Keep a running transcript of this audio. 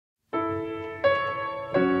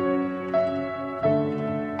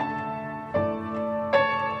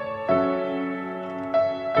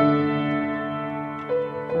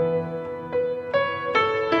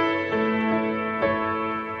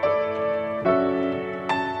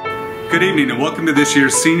Good evening and welcome to this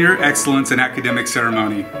year's Senior Excellence in Academics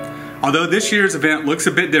ceremony. Although this year's event looks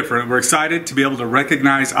a bit different, we're excited to be able to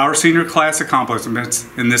recognize our senior class accomplishments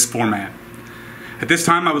in this format. At this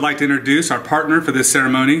time, I would like to introduce our partner for this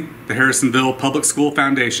ceremony, the Harrisonville Public School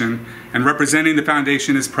Foundation, and representing the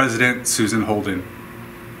foundation is President Susan Holden.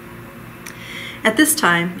 At this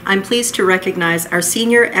time, I'm pleased to recognize our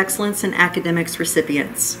Senior Excellence in Academics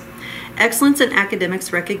recipients. Excellence in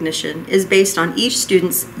Academics recognition is based on each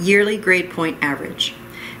student's yearly grade point average.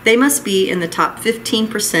 They must be in the top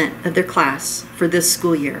 15% of their class for this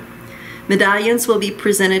school year. Medallions will be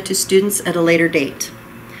presented to students at a later date.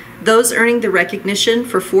 Those earning the recognition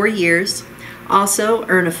for 4 years also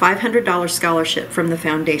earn a $500 scholarship from the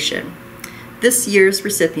foundation. This year's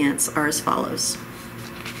recipients are as follows.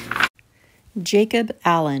 Jacob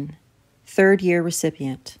Allen, 3rd year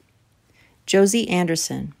recipient. Josie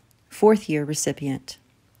Anderson, 4th year recipient.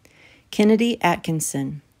 Kennedy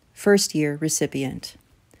Atkinson, 1st year recipient.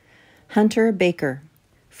 Hunter Baker,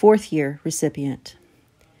 4th year recipient.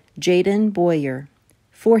 Jaden Boyer,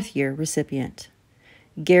 4th year recipient.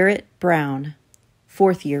 Garrett Brown,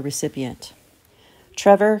 4th year recipient.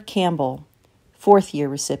 Trevor Campbell, 4th year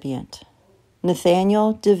recipient.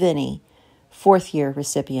 Nathaniel Deviney, 4th year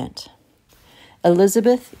recipient.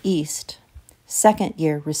 Elizabeth East, 2nd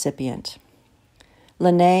year recipient.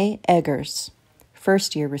 Lene Eggers,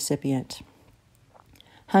 1st year recipient.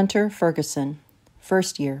 Hunter Ferguson,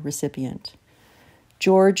 1st year recipient.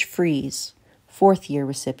 George Fries, 4th year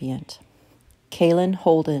recipient. Kaylin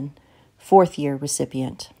Holden, 4th year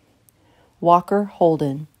recipient. Walker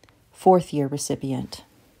Holden, 4th year recipient.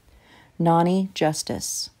 Nani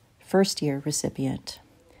Justice, 1st year recipient.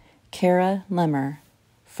 Kara Lemmer,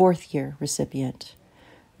 4th year recipient.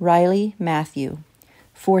 Riley Matthew,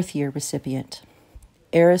 4th year recipient.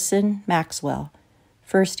 Arison Maxwell,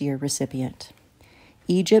 1st year recipient.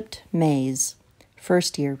 Egypt Mays,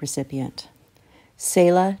 1st year recipient.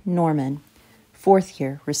 Selah Norman, 4th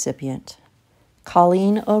year recipient.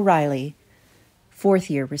 Colleen O'Reilly, 4th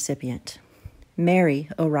year recipient. Mary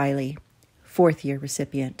O'Reilly, 4th year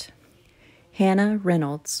recipient. Hannah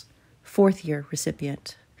Reynolds, 4th year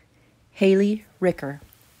recipient. Haley Ricker,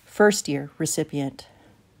 1st year recipient.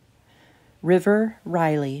 River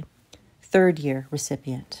Riley, 3rd year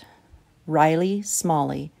recipient. Riley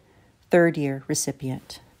Smalley, 3rd year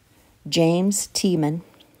recipient. James Tiemann,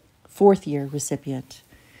 4th year recipient.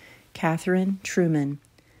 Catherine Truman,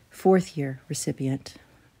 4th year recipient.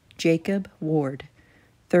 Jacob Ward,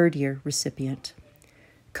 3rd year recipient.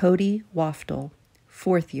 Cody Waftel,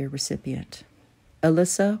 4th year recipient.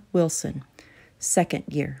 Alyssa Wilson, 2nd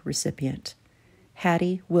year recipient.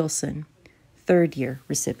 Hattie Wilson, 3rd year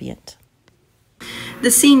recipient. The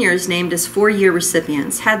seniors named as 4-year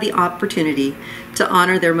recipients had the opportunity to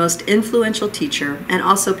honor their most influential teacher and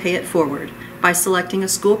also pay it forward by selecting a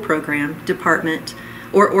school program, department,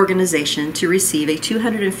 or organization to receive a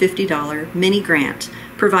 $250 mini grant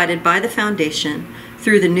provided by the foundation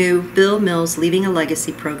through the new Bill Mills Leaving a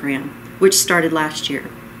Legacy program, which started last year.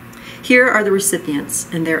 Here are the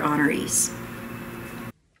recipients and their honorees.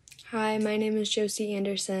 Hi, my name is Josie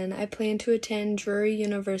Anderson. I plan to attend Drury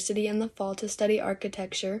University in the fall to study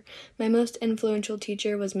architecture. My most influential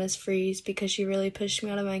teacher was Miss Fries because she really pushed me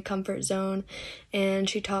out of my comfort zone and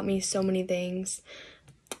she taught me so many things.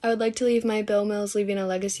 I would like to leave my Bill Mills Leaving a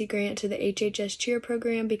Legacy grant to the HHS Cheer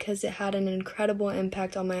program because it had an incredible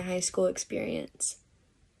impact on my high school experience.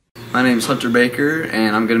 My name is Hunter Baker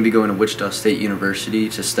and I'm going to be going to Wichita State University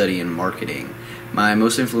to study in marketing. My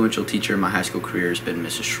most influential teacher in my high school career has been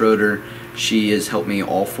Mrs. Schroeder. She has helped me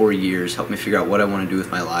all 4 years, helped me figure out what I want to do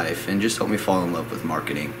with my life, and just helped me fall in love with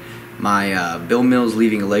marketing. My Bill Mills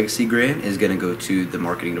Leaving a Legacy grant is going to go to the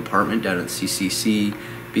marketing department down at the CCC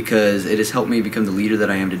because it has helped me become the leader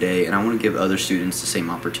that I am today, and I want to give other students the same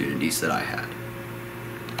opportunities that I had.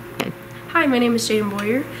 Hi, my name is Jaden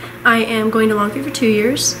Boyer. I am going to Longview for 2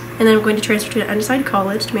 years, and then I'm going to transfer to an undecided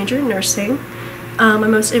college to major in nursing. My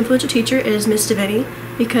most influential teacher is Miss Deviney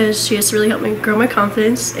because she has really helped me grow my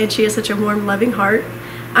confidence and she has such a warm, loving heart.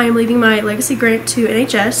 I am leaving my legacy grant to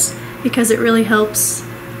NHS because it really helps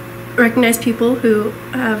recognize people who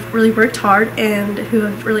have really worked hard and who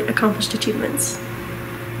have really accomplished achievements.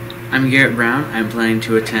 I'm Garrett Brown. I'm planning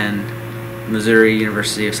to attend Missouri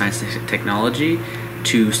University of Science and Technology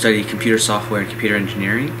to study computer software and computer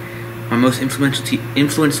engineering. My most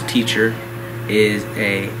influential teacher is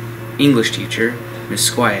a English teacher, Miss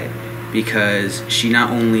Squiet, because she not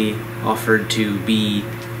only offered to be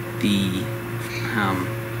the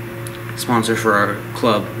sponsor for our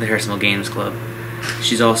club, the Harrisonville Games Club,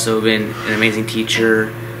 she's also been an amazing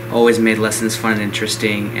teacher, always made lessons fun and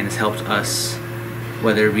interesting, and has helped us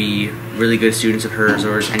whether it be really good students of hers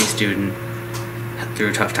or any student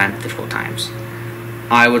through tough times, difficult times.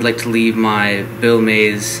 I would like to leave my Bill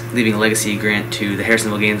Mays Leaving a Legacy grant to the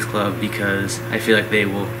Harrisonville Games Club because I feel like they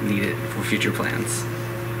will need it for future plans.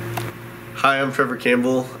 Hi, I'm Trevor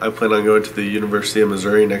Campbell. I plan on going to the University of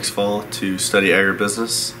Missouri next fall to study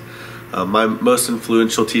agribusiness. My most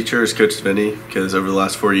influential teacher is Coach Vinny because over the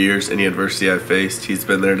last 4 years, any adversity I've faced, he's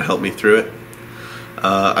been there to help me through it.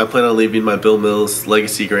 I plan on leaving my Bill Mills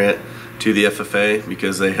Legacy grant to the FFA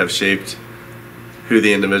because they have shaped who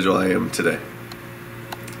the individual I am today.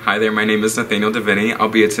 Hi there, my name is Nathaniel DeVinny. I'll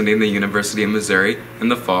be attending the University of Missouri in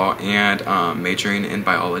the fall and majoring in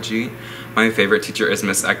biology. My favorite teacher is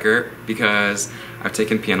Miss Eckert because I've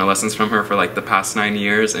taken piano lessons from her for like the past 9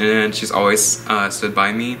 years and she's always stood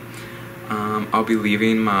by me. I'll be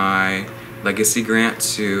leaving my legacy grant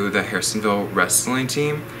to the Harrisonville wrestling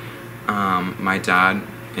team. My dad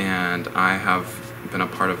and I have been a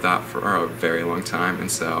part of that for a very long time, and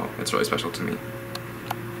so it's really special to me.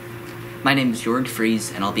 My name is George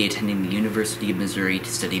Fries, and I'll be attending the University of Missouri to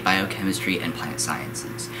study biochemistry and plant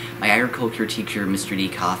sciences. My agriculture teacher, Mr.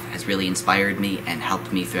 Dekoff, has really inspired me and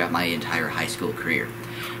helped me throughout my entire high school career.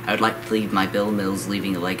 I would like to leave my Bill Mills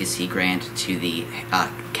Leaving a Legacy grant to the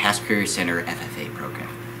Cass Career Center FFA program.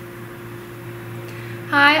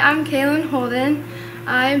 Hi, I'm Kaylin Holden.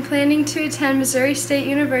 I'm planning to attend Missouri State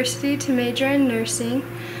University to major in nursing.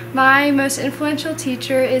 My most influential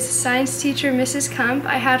teacher is science teacher Mrs. Kump.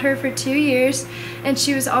 I had her for 2 years and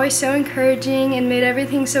she was always so encouraging and made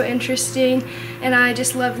everything so interesting, and I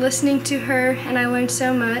just loved listening to her and I learned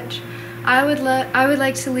so much. I would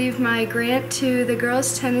like to leave my grant to the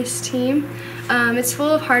girls tennis team. It's full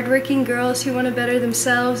of hardworking girls who want to better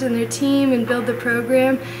themselves and their team and build the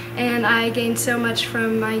program, and I gained so much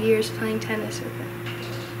from my years playing tennis with them.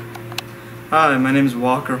 Hi, my name is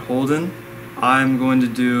Walker Holden. I'm going to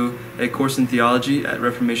do a course in theology at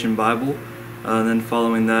Reformation Bible. Then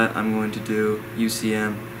following that, I'm going to do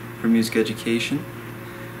UCM for music education.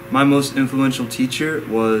 My most influential teacher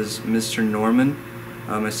was Mr. Norman,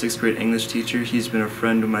 my 6th grade English teacher. He's been a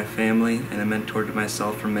friend of my family and a mentor to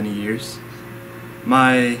myself for many years.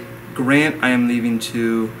 My grant I am leaving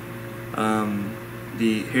to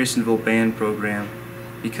the Harrisonville band program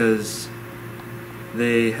because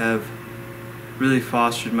they have really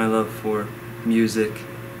fostered my love for music,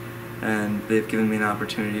 and they've given me an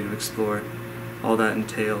opportunity to explore all that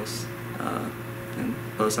entails, and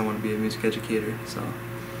plus I want to be a music educator. So.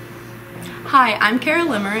 Hi, I'm Kara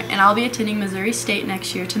Limmer, and I'll be attending Missouri State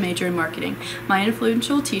next year to major in marketing. My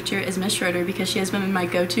influential teacher is Miss Schroeder because she has been my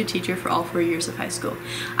go-to teacher for all 4 years of high school.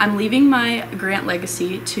 I'm leaving my grant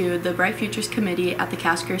legacy to the Bright Futures Committee at the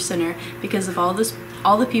Cass Career Center because of all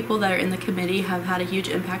the people that are in the committee have had a huge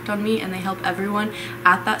impact on me, and they help everyone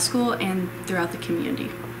at that school and throughout the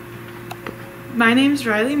community. My name's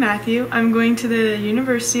Riley Matthew. I'm going to the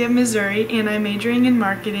University of Missouri and I'm majoring in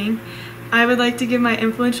marketing. I would like to give my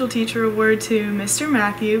influential teacher award to Mr.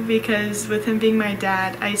 Matthew because with him being my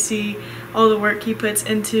dad, I see all the work he puts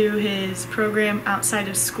into his program outside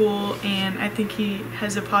of school, and I think he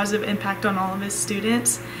has a positive impact on all of his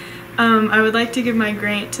students. I would like to give my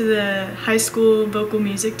grant to the high school vocal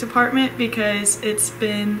music department because it's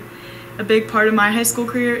been a big part of my high school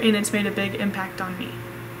career and it's made a big impact on me.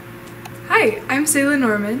 Hi, I'm Sayla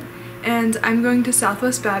Norman and I'm going to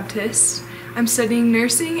Southwest Baptist. I'm studying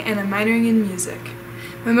nursing and I'm minoring in music.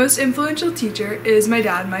 My most influential teacher is my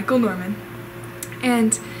dad, Michael Norman,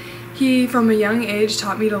 and he from a young age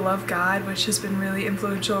taught me to love God, which has been really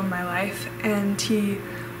influential in my life, and he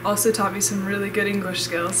also taught me some really good English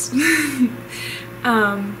skills.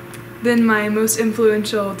 Then my most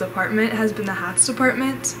influential department has been the hats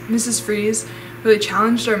department. Mrs. Fries really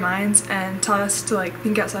challenged our minds and taught us to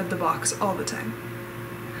think outside the box all the time.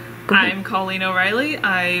 I'm Colleen O'Reilly.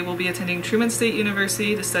 I will be attending Truman State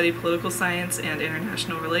University to study political science and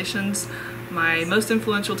international relations. My most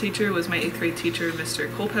influential teacher was my 8th grade teacher,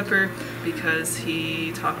 Mr. Culpepper, because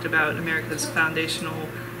he talked about America's foundational,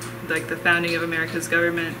 the founding of America's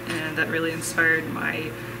government, and that really inspired my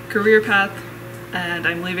career path. And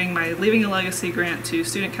I'm leaving my Leaving a Legacy grant to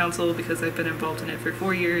Student Council because I've been involved in it for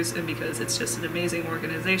 4 years and because it's just an amazing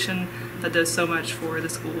organization that does so much for the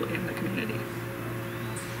school and the community.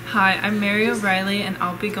 Hi, I'm Mary O'Reilly and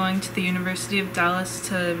I'll be going to the University of Dallas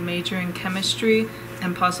to major in chemistry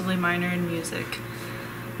and possibly minor in music.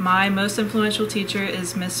 My most influential teacher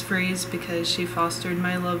is Miss Fries because she fostered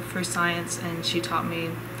my love for science and she taught me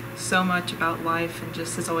so much about life and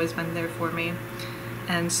just has always been there for me.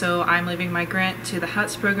 And so I'm leaving my grant to the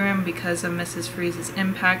HATS program because of Mrs. Fries'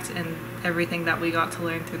 impact and everything that we got to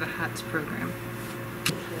learn through the HATS program.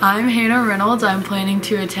 I'm Hannah Reynolds. I'm planning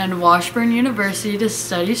to attend Washburn University to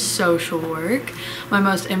study social work. My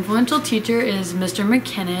most influential teacher is Mr.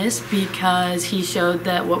 McInnes because he showed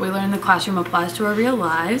that what we learn in the classroom applies to our real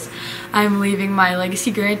lives. I'm leaving my legacy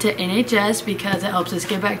grant to NHS because it helps us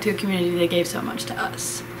give back to a community that gave so much to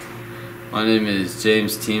us. My name is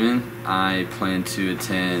James Tiemann. I plan to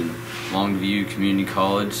attend Longview Community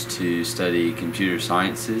College to study computer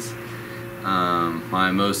sciences. My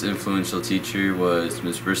most influential teacher was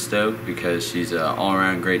Ms. Bristow because she's an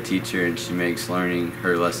all-around great teacher and she makes learning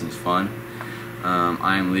her lessons fun.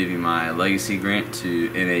 I am leaving my legacy grant to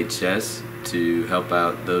NHS to help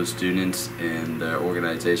out those students in their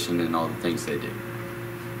organization and all the things they do.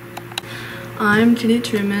 I'm Kitty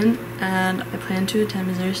Truman and I plan to attend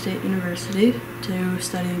Missouri State University to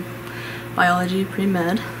study biology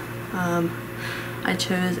pre-med. I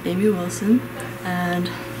chose Amy Wilson and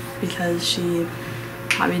because she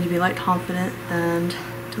taught me to be confident and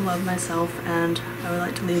to love myself, and I would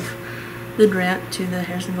like to leave the grant to the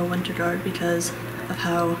Harrisonville Winter Guard because of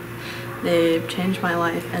how they've changed my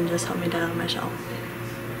life and just helped me get out of my shell.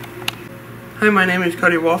 Hi, my name is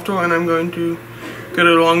Cody Waftel and I'm going to go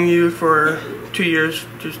to Longview for 2 years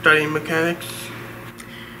to study mechanics.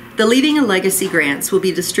 The Leaving a Legacy grants will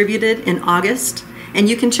be distributed in August, and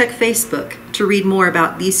you can check Facebook to read more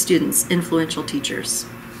about these students' influential teachers.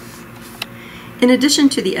 In addition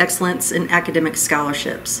to the Excellence in Academic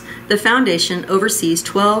Scholarships, the Foundation oversees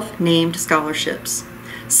 12 named scholarships.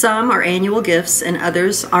 Some are annual gifts and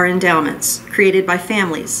others are endowments created by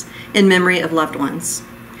families in memory of loved ones.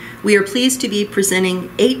 We are pleased to be presenting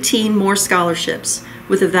 18 more scholarships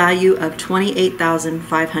with a value of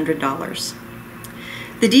 $28,500.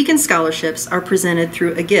 The Deacon Scholarships are presented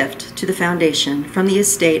through a gift to the Foundation from the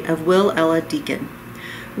estate of Will Ella Deacon.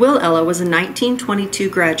 Will Ella was a 1922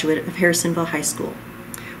 graduate of Harrisonville High School.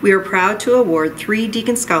 We are proud to award 3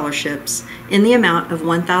 Deacon Scholarships in the amount of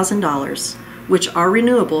 $1,000, which are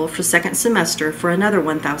renewable for second semester for another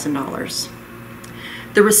 $1,000.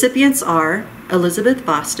 The recipients are Elizabeth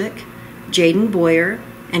Bostick, Jaden Boyer,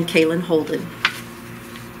 and Kaylin Holden.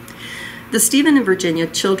 The Stephen and Virginia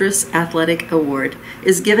Childress Athletic Award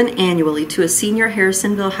is given annually to a senior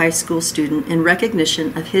Harrisonville High School student in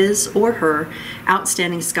recognition of his or her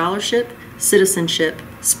outstanding scholarship, citizenship,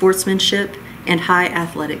 sportsmanship, and high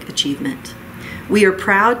athletic achievement. We are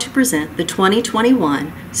proud to present the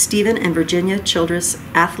 2021 Stephen and Virginia Childress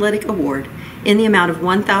Athletic Award in the amount of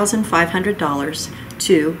 $1,500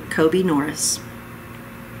 to Kobe Norris.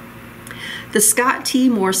 The Scott T.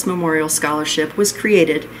 Morse Memorial Scholarship was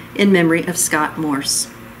created in memory of Scott Morse.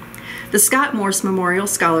 The Scott Morse Memorial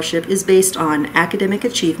Scholarship is based on academic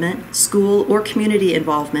achievement, school or community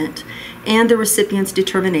involvement, and the recipient's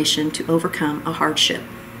determination to overcome a hardship.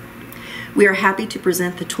 We are happy to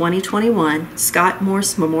present the 2021 Scott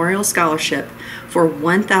Morse Memorial Scholarship for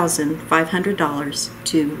 $1,500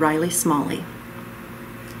 to Riley Smalley.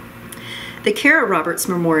 The Kara Roberts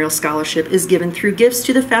Memorial Scholarship is given through gifts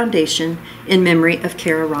to the Foundation in memory of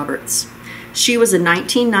Kara Roberts. She was a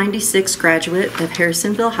 1996 graduate of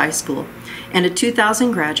Harrisonville High School and a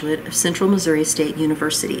 2000 graduate of Central Missouri State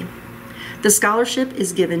University. The scholarship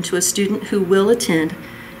is given to a student who will attend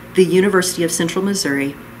the University of Central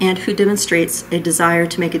Missouri and who demonstrates a desire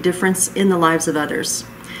to make a difference in the lives of others.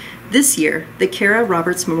 This year, the Kara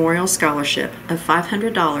Roberts Memorial Scholarship of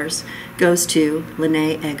 $500 goes to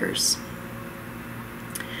Lene Eggers.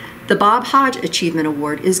 The Bob Hodge Achievement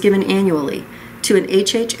Award is given annually to an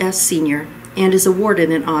HHS senior and is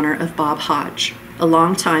awarded in honor of Bob Hodge, a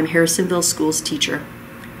longtime Harrisonville Schools teacher,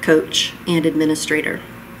 coach, and administrator.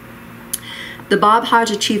 The Bob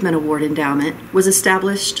Hodge Achievement Award Endowment was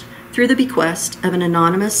established through the bequest of an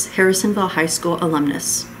anonymous Harrisonville High School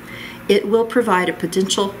alumnus. It will provide a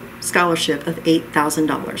potential scholarship of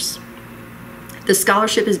 $8,000. The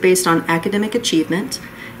scholarship is based on academic achievement,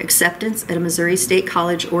 acceptance at a Missouri State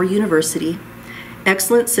College or university,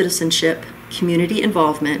 excellent citizenship, community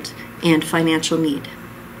involvement, and financial need.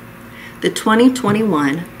 The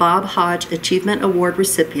 2021 Bob Hodge Achievement Award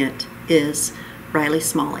recipient is Riley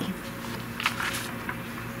Smalley.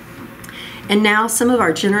 And now some of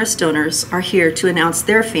our generous donors are here to announce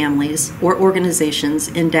their families or organizations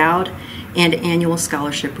endowed and annual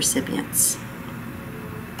scholarship recipients.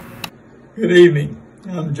 Good evening.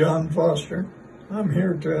 I'm John Foster. I'm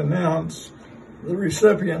here to announce the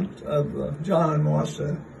recipient of the John and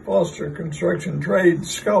Wasta Foster Construction Trades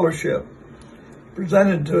Scholarship.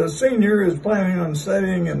 Presented to a senior who is planning on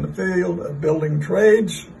studying in the field of building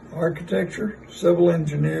trades, architecture, civil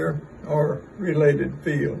engineer, or related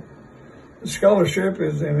field. The scholarship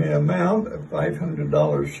is in the amount of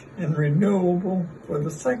 $500 and renewable for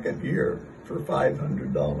the second year for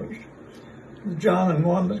 $500. The John and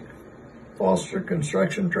Wanda Foster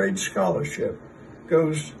Construction Trade Scholarship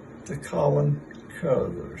goes to Colin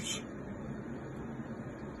Cuthers.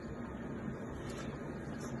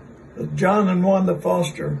 The John and Wanda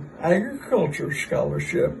Foster Agriculture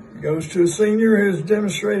Scholarship goes to a senior who has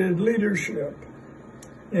demonstrated leadership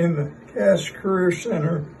in the Cass Career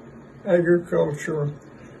Center Agriculture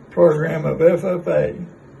Program of FFA.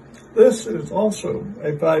 This is also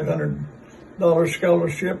a $500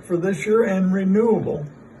 scholarship for this year and renewable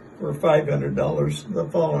for $500 the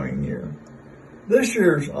following year. This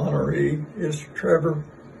year's honoree is Trevor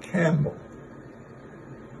Campbell.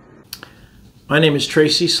 My name is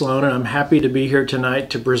Tracy Sloan, and I'm happy to be here tonight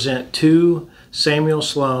to present two Samuel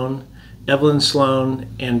Sloan, Evelyn Sloan,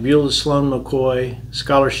 and Beulah Sloan McCoy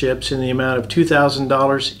scholarships in the amount of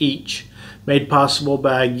 $2,000 each, made possible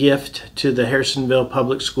by a gift to the Harrisonville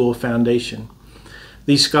Public School Foundation.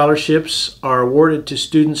 These scholarships are awarded to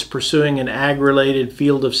students pursuing an ag-related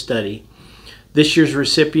field of study. This year's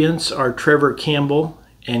recipients are Trevor Campbell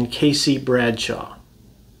and Casey Bradshaw.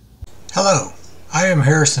 Hello, I am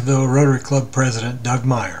Harrisonville Rotary Club President Doug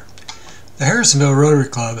Meyer. The Harrisonville Rotary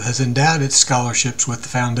Club has endowed its scholarships with the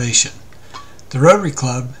foundation. The Rotary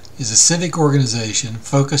Club is a civic organization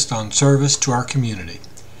focused on service to our community.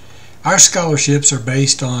 Our scholarships are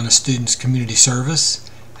based on a student's community service,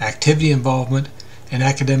 activity involvement, and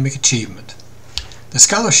academic achievement. The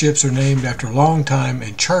scholarships are named after longtime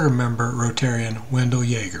and charter member Rotarian Wendell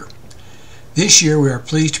Yeager. This year we are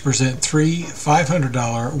pleased to present three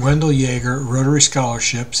 $500 Wendell Yeager Rotary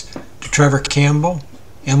Scholarships to Trevor Campbell,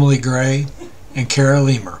 Emily Gray, and Kara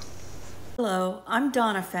Lemer. Hello, I'm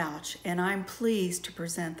Donna Fouch, and I'm pleased to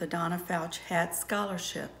present the Donna Fouch Hat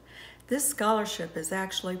Scholarship. This scholarship is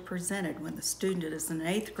actually presented when the student is an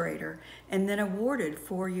 8th grader and then awarded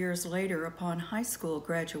 4 years later upon high school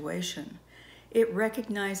graduation. It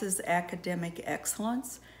recognizes academic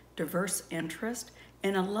excellence, diverse interest,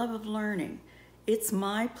 and a love of learning. It's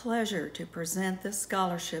my pleasure to present this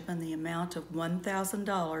scholarship in the amount of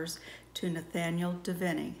 $1,000 to Nathaniel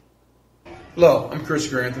DeVinny. Hello, I'm Chris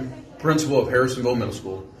Grantham, principal of Harrisonville Middle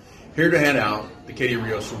School, here to hand out the Katie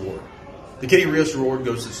Rios Award. The Katie Rios Award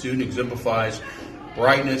goes to the student who exemplifies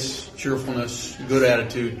brightness, cheerfulness, good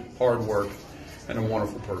attitude, hard work, and a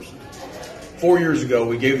wonderful person. 4 years ago,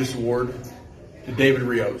 we gave this award to David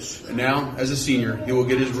Rios, and now, as a senior, he will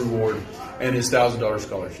get his reward and his $1,000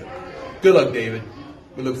 scholarship. Good luck, David.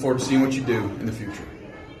 We look forward to seeing what you do in the future.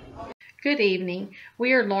 Good evening.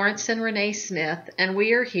 We are Lawrence and Renee Smith, and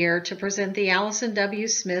we are here to present the Allison W.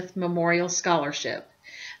 Smith Memorial Scholarship.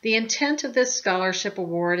 The intent of this scholarship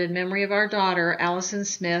award in memory of our daughter, Allison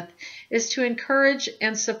Smith, is to encourage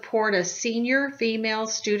and support a senior female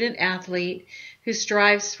student athlete who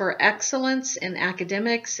strives for excellence in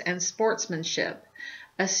academics and sportsmanship,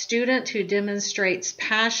 a student who demonstrates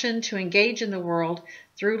passion to engage in the world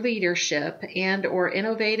through leadership and or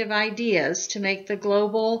innovative ideas to make the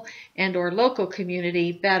global and or local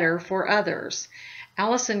community better for others.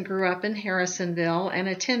 Allison grew up in Harrisonville and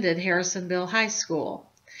attended Harrisonville High School.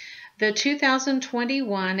 The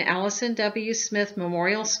 2021 Allison W. Smith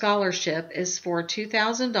Memorial Scholarship is for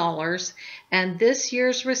 $2,000, and this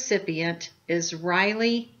year's recipient is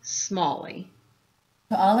Riley Smalley.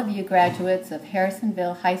 To all of you graduates of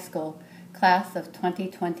Harrisonville High School, class of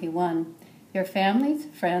 2021, your families,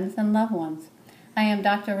 friends, and loved ones, I am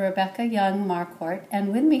Dr. Rebecca Young Marquardt,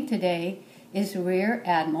 and with me today is Rear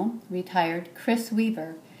Admiral, retired Chris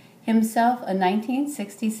Weaver, himself a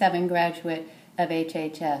 1967 graduate of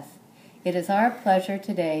HHS. It is our pleasure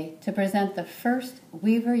today to present the first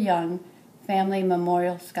Weaver Young Family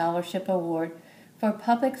Memorial Scholarship Award for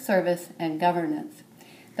Public Service and Governance.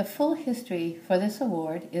 The full history for this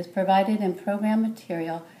award is provided in program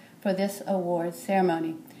material for this award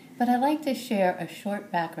ceremony, but I'd like to share a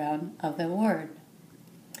short background of the award.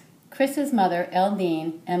 Chris's mother,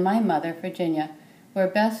 Eldine, and my mother, Virginia, were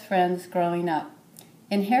best friends growing up.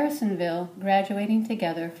 In Harrisonville, graduating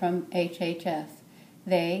together from HHS,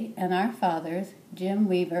 they and our fathers, Jim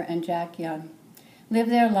Weaver and Jack Young, lived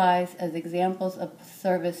their lives as examples of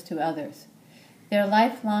service to others. Their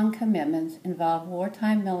lifelong commitments involved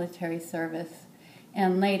wartime military service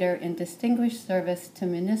and later in distinguished service to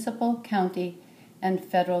municipal, county, and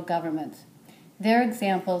federal governments. Their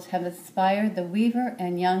examples have inspired the Weaver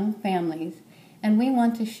and Young families, and we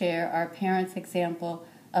want to share our parents' example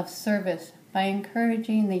of service by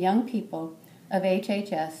encouraging the young people of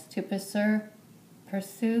HHS to pursue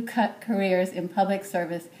careers in public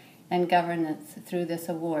service and governance through this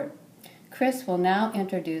award. Chris will now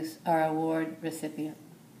introduce our award recipient.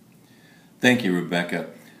 Thank you, Rebecca.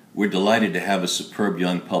 We're delighted to have a superb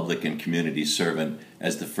young public and community servant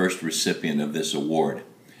as the first recipient of this award.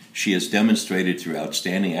 She has demonstrated through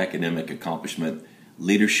outstanding academic accomplishment,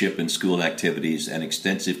 leadership in school activities, and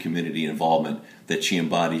extensive community involvement that she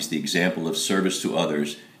embodies the example of service to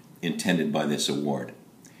others intended by this award.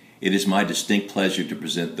 It is my distinct pleasure to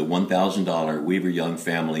present the $1,000 Weaver Young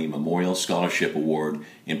Family Memorial Scholarship Award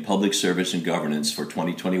in Public Service and Governance for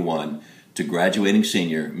 2021 to graduating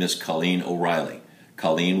senior Miss Colleen O'Reilly.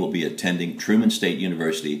 Colleen will be attending Truman State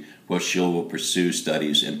University, where she will pursue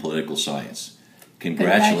studies in political science.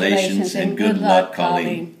 Congratulations and good luck,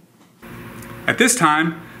 Colleen. At this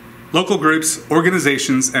time, local groups,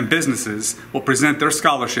 organizations, and businesses will present their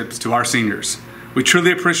scholarships to our seniors. We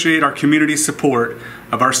truly appreciate our community's support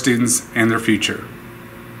of our students and their future.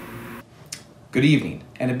 Good evening,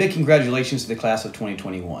 and a big congratulations to the class of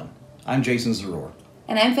 2021. I'm Jason Zaror.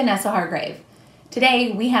 And I'm Vanessa Hargrave.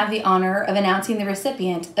 Today, we have the honor of announcing the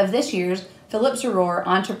recipient of this year's Philip Zaror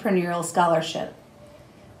Entrepreneurial Scholarship.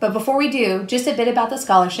 But before we do, just a bit about the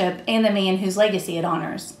scholarship and the man whose legacy it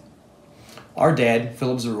honors. Our dad,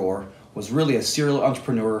 Philip Zaror, was really a serial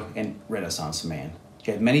entrepreneur and Renaissance man.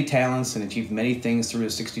 He had many talents and achieved many things through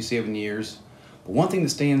his 67 years. But one thing that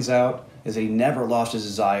stands out is that he never lost his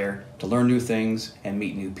desire to learn new things and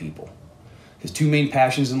meet new people. His two main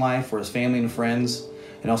passions in life were his family and friends,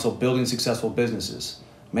 and also building successful businesses,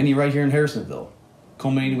 many right here in Harrisonville,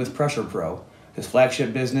 culminating with Pressure Pro, his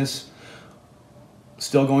flagship business,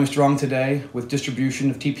 still going strong today with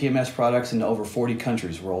distribution of TPMS products into over 40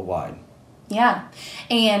 countries worldwide. Yeah,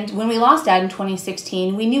 and when we lost Dad in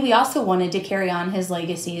 2016, we knew we also wanted to carry on his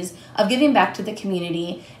legacies of giving back to the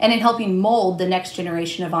community and in helping mold the next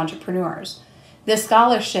generation of entrepreneurs. This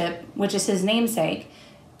scholarship, which is his namesake,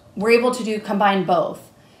 we're able to combine both,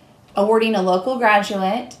 awarding a local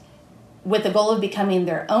graduate with the goal of becoming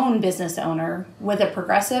their own business owner with a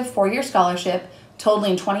progressive 4-year scholarship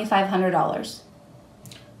totaling $2,500.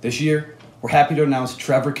 This year, we're happy to announce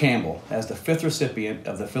Trevor Campbell as the 5th recipient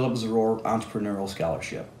of the Philip Zaror Entrepreneurial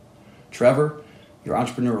Scholarship. Trevor, your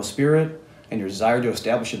entrepreneurial spirit and your desire to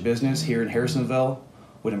establish a business here in Harrisonville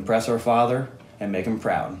would impress our father and make him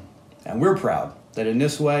proud. And we're proud that in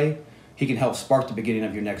this way, he can help spark the beginning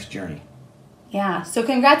of your next journey. Yeah, so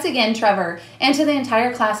congrats again, Trevor, and to the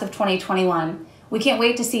entire class of 2021. We can't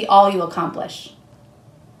wait to see all you accomplish.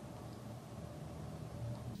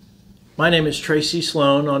 My name is Tracy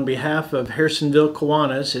Sloan. On behalf of Harrisonville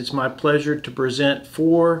Kiwanis, it's my pleasure to present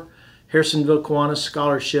 4 Harrisonville Kiwanis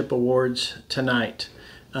Scholarship Awards tonight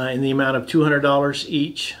in the amount of $200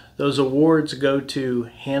 each. Those awards go to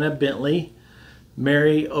Hannah Bentley,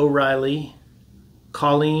 Mary O'Reilly,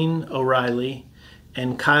 Colleen O'Reilly,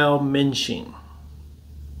 and Kyle Minshing.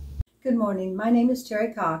 Good morning. My name is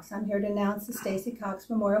Terry Cox. I'm here to announce the Stacy Cox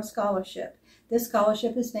Memorial Scholarship. This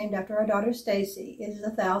scholarship is named after our daughter Stacy. It is a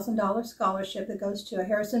 $1,000 scholarship that goes to a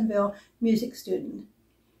Harrisonville music student.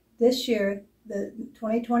 This year, the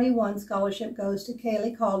 2021 scholarship goes to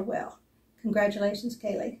Kaylee Caldwell. Congratulations,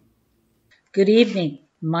 Kaylee. Good evening.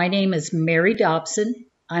 My name is Mary Dobson.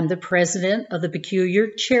 I'm the president of the Peculiar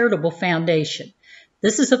Charitable Foundation.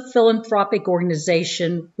 This is a philanthropic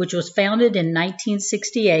organization which was founded in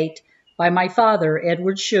 1968 by my father,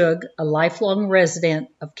 Edward Shug, a lifelong resident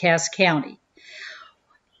of Cass County.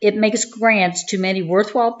 It makes grants to many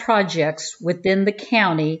worthwhile projects within the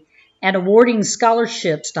county, and awarding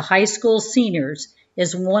scholarships to high school seniors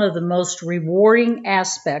is one of the most rewarding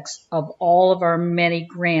aspects of all of our many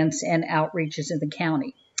grants and outreaches in the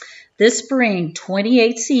county. This spring,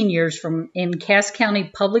 28 seniors in Cass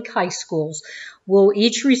County public high schools will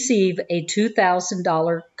each receive a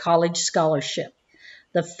 $2,000 college scholarship.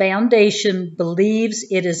 The foundation believes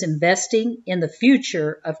it is investing in the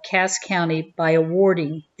future of Cass County by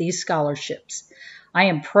awarding these scholarships. I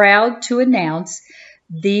am proud to announce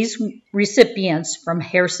these recipients from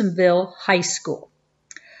Harrisonville High School: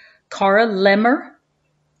 Cara Lemmer,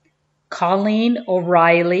 Colleen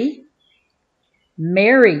O'Reilly,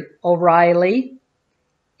 Mary O'Reilly,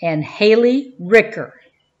 and Haley Ricker.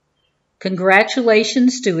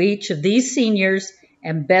 Congratulations to each of these seniors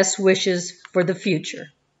and best wishes for the future.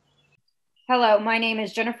 Hello, my name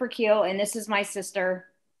is Jennifer Keel, and this is my sister,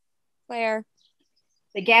 Claire.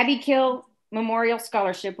 The Gabby Keel Memorial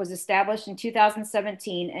Scholarship was established in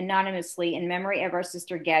 2017 anonymously in memory of our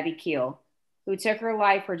sister Gabby Keel, who took her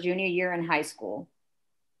life her junior year in high school.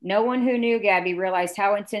 No one who knew Gabby realized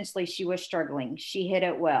how intensely she was struggling. She hid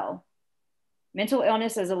it well. Mental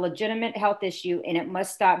illness is a legitimate health issue, and it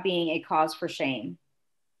must stop being a cause for shame.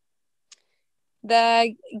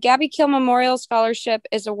 The Gabby Keel Memorial Scholarship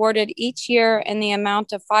is awarded each year in the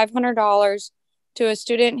amount of $500 to a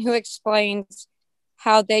student who explains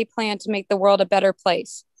how they plan to make the world a better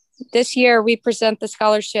place. This year, we present the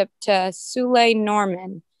scholarship to Sule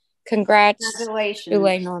Norman. Congrats, Congratulations.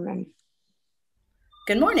 Sule Norman.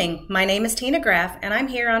 Good morning. My name is Tina Graff, and I'm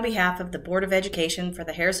here on behalf of the Board of Education for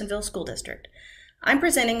the Harrisonville School District. I'm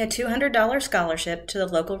presenting a $200 scholarship to the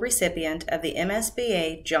local recipient of the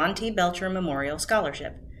MSBA John T. Belcher Memorial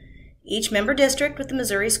Scholarship. Each member district with the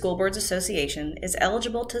Missouri School Boards Association is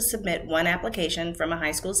eligible to submit one application from a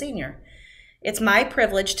high school senior. It's my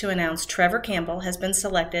privilege to announce Trevor Campbell has been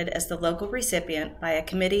selected as the local recipient by a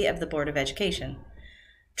committee of the Board of Education.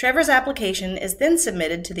 Trevor's application is then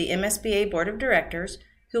submitted to the MSBA Board of Directors,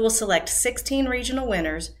 who will select 16 regional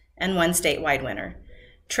winners and one statewide winner.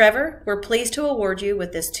 Trevor, we're pleased to award you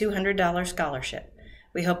with this $200 scholarship.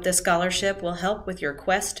 We hope this scholarship will help with your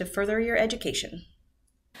quest to further your education.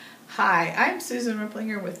 Hi, I'm Susan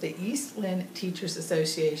Ripplinger with the East Lynn Teachers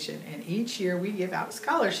Association, and each year we give out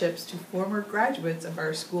scholarships to former graduates of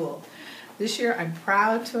our school. This year I'm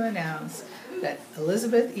proud to announce that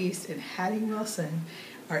Elizabeth East and Hattie Wilson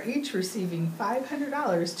are each receiving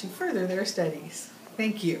 $500 to further their studies.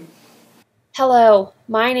 Thank you. Hello,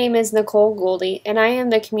 my name is Nicole Gouldy, and I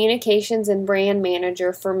am the Communications and Brand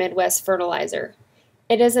Manager for Midwest Fertilizer.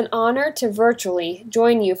 It is an honor to virtually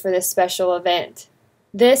join you for this special event.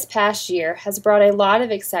 This past year has brought a lot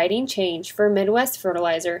of exciting change for Midwest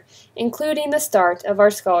Fertilizer, including the start of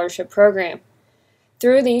our scholarship program.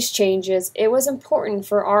 Through these changes, it was important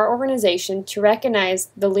for our organization to recognize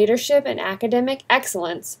the leadership and academic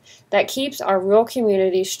excellence that keeps our rural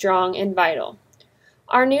community strong and vital.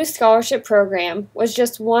 Our new scholarship program was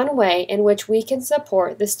just one way in which we can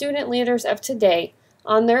support the student leaders of today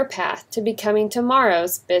on their path to becoming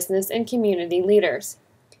tomorrow's business and community leaders.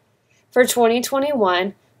 For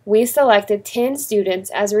 2021, we selected 10 students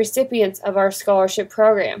as recipients of our scholarship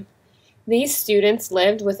program. These students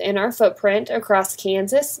lived within our footprint across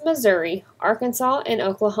Kansas, Missouri, Arkansas, and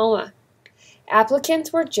Oklahoma.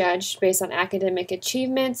 Applicants were judged based on academic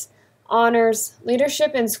achievements, honors,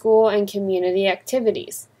 leadership in school and community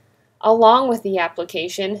activities. Along with the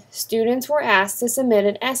application, students were asked to submit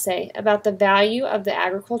an essay about the value of the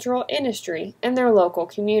agricultural industry in their local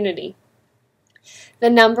community. The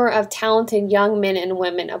number of talented young men and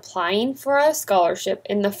women applying for a scholarship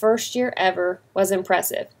in the first year ever was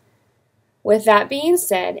impressive. With that being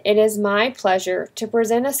said, it is my pleasure to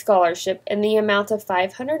present a scholarship in the amount of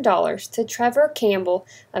 $500 to Trevor Campbell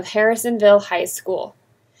of Harrisonville High School.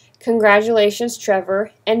 Congratulations,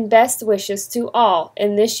 Trevor, and best wishes to all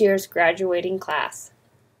in this year's graduating class.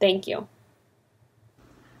 Thank you.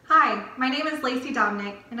 Hi, my name is Lacey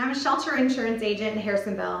Dominick, and I'm a shelter insurance agent in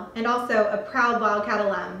Harrisonville and also a proud Wildcat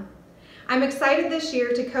alum. I'm excited this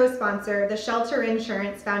year to co-sponsor the Shelter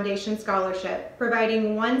Insurance Foundation Scholarship,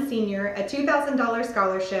 providing one senior a $2,000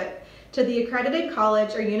 scholarship to the accredited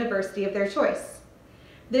college or university of their choice.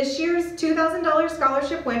 This year's $2,000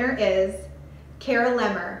 scholarship winner is Kara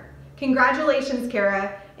Lemmer. Congratulations,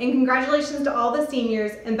 Kara, and congratulations to all the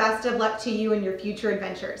seniors, and best of luck to you in your future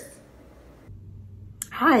adventures.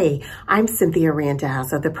 Hi, I'm Cynthia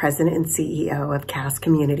Randazzo, the President and CEO of Cass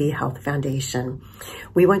Community Health Foundation.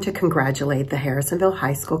 We want to congratulate the Harrisonville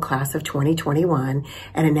High School class of 2021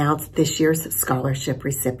 and announce this year's scholarship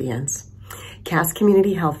recipients. Cass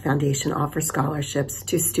Community Health Foundation offers scholarships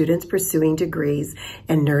to students pursuing degrees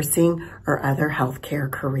in nursing or other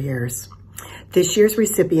healthcare careers. This year's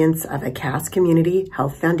recipients of a Cass Community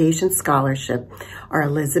Health Foundation scholarship are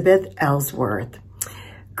Elizabeth Ellsworth,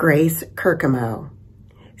 Grace Kirkamo,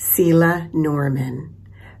 Selah Norman,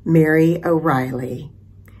 Mary O'Reilly,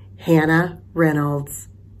 Hannah Reynolds,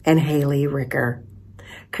 and Haley Ricker.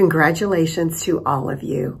 Congratulations to all of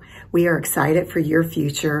you. We are excited for your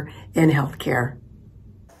future in healthcare.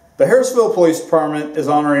 The Harrisonville Police Department is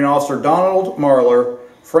honoring Officer Donald Marler,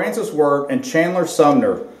 Francis Wirt, and Chandler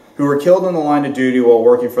Sumner, who were killed in the line of duty while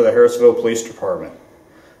working for the Harrisonville Police Department.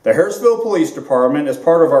 The Harrisonville Police Department, as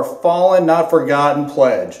part of our Fallen Not Forgotten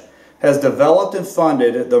pledge, has developed and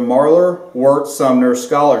funded the Marler Wirt Sumner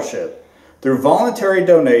Scholarship through voluntary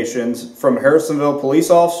donations from Harrisonville police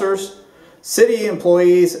officers, city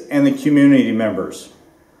employees, and the community members.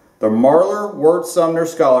 The Marler Wirt Sumner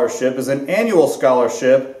Scholarship is an annual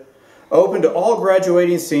scholarship open to all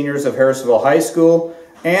graduating seniors of Harrisonville High School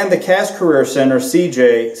and the Cass Career Center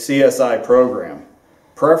CJ CSI program.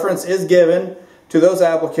 Preference is given to those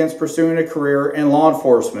applicants pursuing a career in law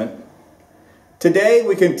enforcement. Today,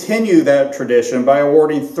 we continue that tradition by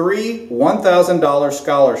awarding 3 $1,000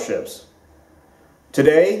 scholarships.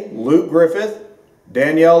 Today, Luke Griffith,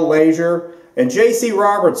 Danielle Lazier, and J.C.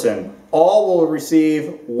 Robertson all will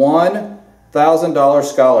receive $1,000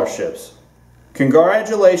 scholarships.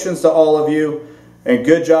 Congratulations to all of you. And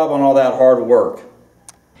good job on all that hard work.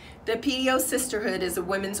 The PDO Sisterhood is a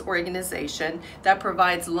women's organization that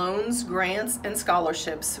provides loans, grants, and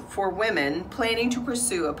scholarships for women planning to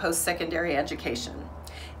pursue a post-secondary education.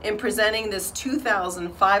 In presenting this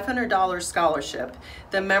 $2,500 scholarship,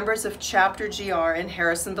 the members of Chapter GR in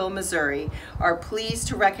Harrisonville, Missouri are pleased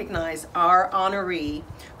to recognize our honoree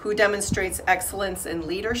who demonstrates excellence in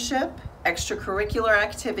leadership, extracurricular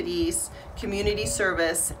activities, community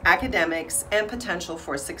service, academics, and potential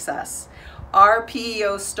for success. Our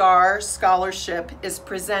PEO Star Scholarship is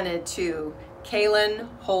presented to Kaylin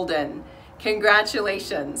Holden.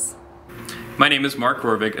 Congratulations. My name is Mark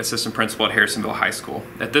Rorvig, Assistant Principal at Harrisonville High School.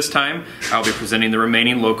 At this time, I'll be presenting the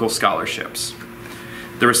remaining local scholarships.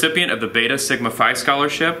 The recipient of the Beta Sigma Phi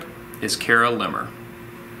Scholarship is Kara Limmer.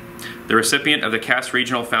 The recipient of the Cass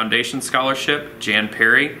Regional Foundation Scholarship, Jan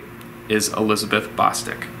Perry, is Elizabeth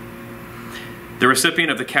Bostic. The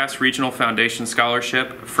recipient of the Cass Regional Foundation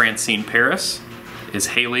Scholarship, Francine Paris, is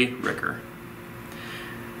Haley Ricker.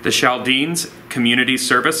 The Chaldeans Community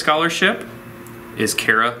Service Scholarship is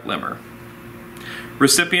Kara Limmer.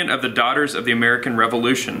 Recipient of the Daughters of the American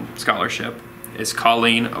Revolution Scholarship is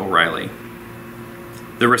Colleen O'Reilly.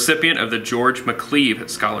 The recipient of the George McCleve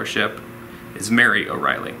Scholarship is Mary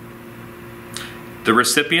O'Reilly. The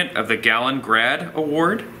recipient of the Gallon Grad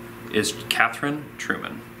Award is Catherine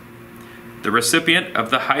Truman. The recipient of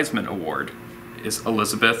the Heisman Award is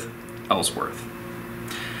Elizabeth Ellsworth.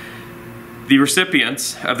 The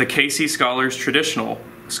recipients of the Casey Scholars Traditional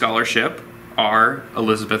Scholarship are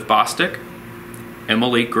Elizabeth Bostic,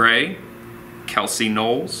 Emily Gray, Kelsey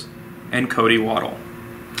Knowles, and Cody Waddle.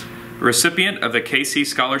 The recipient of the Casey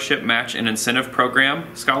Scholarship Match and Incentive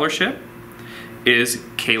Program Scholarship is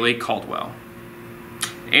Kaylee Caldwell.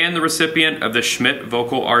 And the recipient of the Schmidt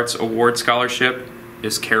Vocal Arts Award Scholarship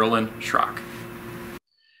is Carolyn Schrock.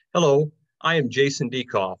 Hello, I am Jason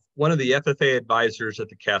Dekoff, one of the FFA advisors at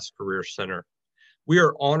the Cass Career Center. We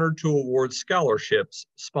are honored to award scholarships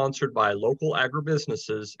sponsored by local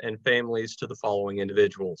agribusinesses and families to the following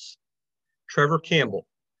individuals. Trevor Campbell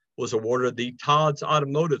was awarded the Todd's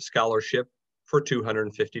Automotive Scholarship for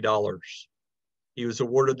 $250. He was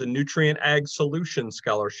awarded the Nutrient Ag Solutions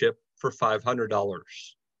Scholarship for $500.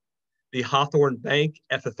 The Hawthorne Bank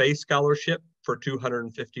FFA Scholarship for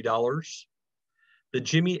 $250, the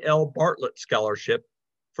Jimmy L. Bartlett Scholarship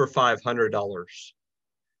for $500,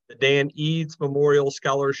 the Dan Eads Memorial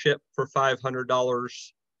Scholarship for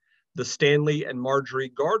 $500, the Stanley and Marjorie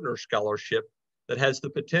Gardner Scholarship that has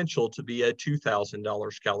the potential to be a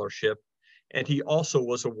 $2,000 scholarship, and he also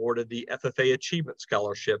was awarded the FFA Achievement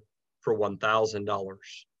Scholarship for $1,000.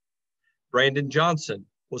 Brandon Johnson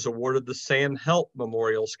was awarded the Sam Helt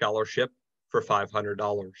Memorial Scholarship for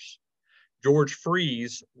 $500. George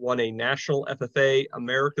Fries won a National FFA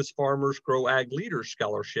America's Farmers Grow Ag Leaders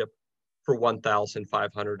Scholarship for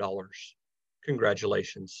 $1,500.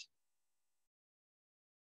 Congratulations.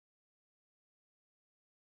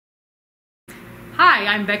 Hi,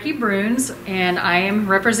 I'm Becky Bruns, and I am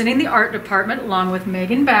representing the art department along with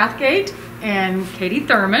Megan Bathgate and Katie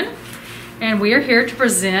Thurman, and we are here to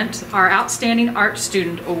present our Outstanding Art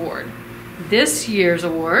Student Award. This year's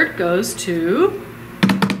award goes to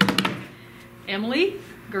Emily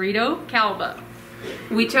Garrido Calva.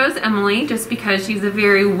 We chose Emily just because she's a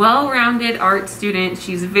very well-rounded art student.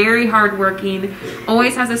 She's very hardworking,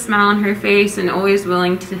 always has a smile on her face, and always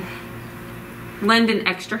willing to lend an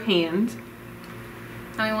extra hand.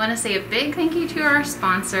 And we want to say a big thank you to our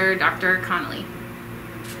sponsor, Dr. Connolly.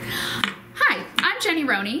 Hi, I'm Jenny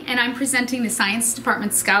Roney, and I'm presenting the Science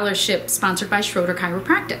Department Scholarship sponsored by Schroeder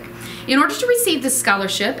Chiropractic. In order to receive this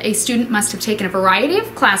scholarship, a student must have taken a variety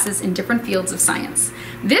of classes in different fields of science.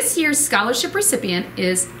 This year's scholarship recipient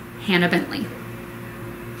is Hannah Bentley.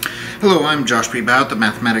 Hello, I'm Josh Prebout, the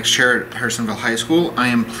mathematics chair at Harrisonville High School. I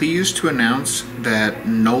am pleased to announce that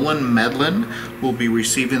Nolan Medlin will be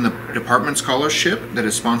receiving the department scholarship that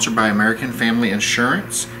is sponsored by American Family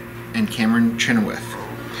Insurance and Cameron Chenoweth.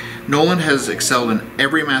 Nolan has excelled in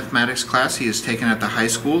every mathematics class he has taken at the high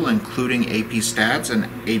school, including AP Stats and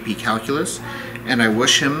AP Calculus, and I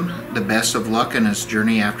wish him the best of luck in his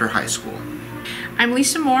journey after high school. I'm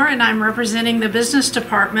Lisa Moore, and I'm representing the business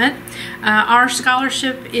department. Our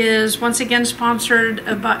scholarship is once again sponsored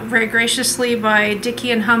very graciously by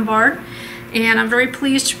Dickey and Humbard, and I'm very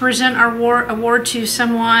pleased to present our award to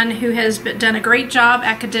someone who has done a great job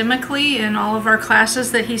academically in all of our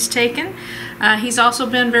classes that he's taken. He's also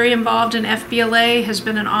been very involved in FBLA, has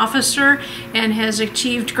been an officer, and has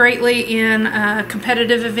achieved greatly in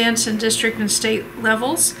competitive events in district and state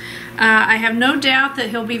levels. I have no doubt that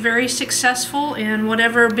he'll be very successful in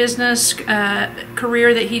whatever business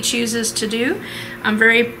career that he chooses to do. I'm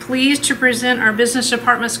very pleased to present our Business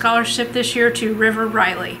Department Scholarship this year to River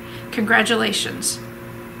Riley. Congratulations.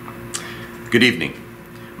 Good evening.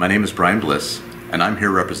 My name is Brian Bliss, and I'm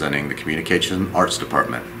here representing the Communication Arts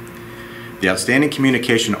Department. The Outstanding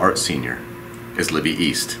Communication Arts Senior is Libby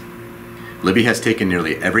East. Libby has taken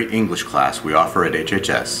nearly every English class we offer at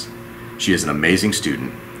HHS. She is an amazing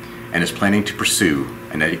student and is planning to pursue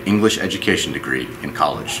an English education degree in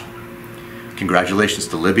college. Congratulations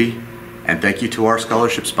to Libby, and thank you to our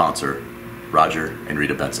scholarship sponsor, Roger and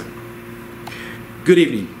Rita Benson. Good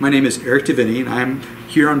evening. My name is Eric Deviney, and I'm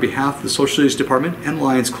here on behalf of the Social Studies Department and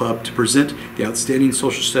Lions Club to present the Outstanding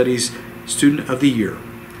Social Studies Student of the Year.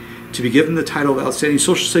 To be given the title of Outstanding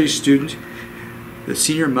Social Studies Student, the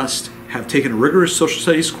senior must have taken a rigorous social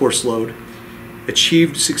studies course load,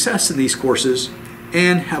 achieved success in these courses,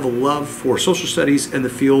 and have a love for social studies and the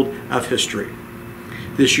field of history.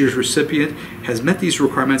 This year's recipient has met these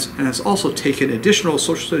requirements and has also taken additional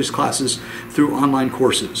social studies classes through online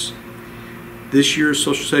courses. This year's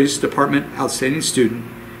Social Studies Department Outstanding Student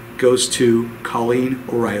goes to Colleen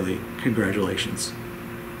O'Reilly. Congratulations.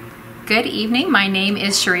 Good evening. My name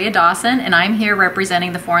is Sharia Dawson, and I'm here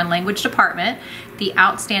representing the Foreign Language Department. The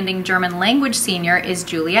Outstanding German Language Senior is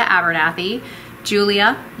Julia Abernathy.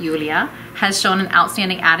 Julia has shown an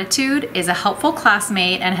outstanding attitude, is a helpful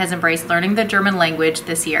classmate, and has embraced learning the German language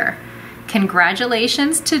this year.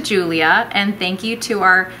 Congratulations to Julia, and thank you to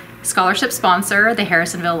our scholarship sponsor, the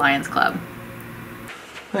Harrisonville Lions Club.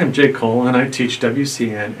 I'm Jake Cole, and I teach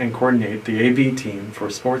WCN and coordinate the AV team for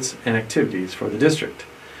sports and activities for the district.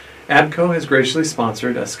 ABCO has graciously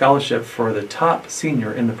sponsored a scholarship for the top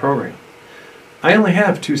senior in the program. I only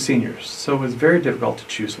have 2 seniors, so it was very difficult to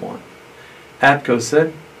choose one. ABCO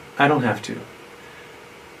said, I don't have to.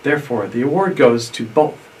 Therefore, the award goes to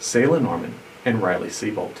both Sayla Norman and Riley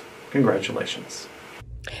Seabolt. Congratulations.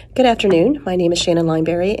 Good afternoon. My name is Shannon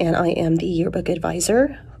Lineberry, and I am the yearbook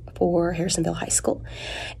advisor for Harrisonville High School.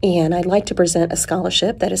 And I'd like to present a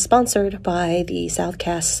scholarship that is sponsored by the South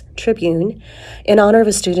Cass Tribune in honor of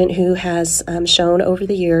a student who has shown over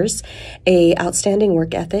the years a outstanding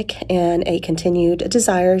work ethic and a continued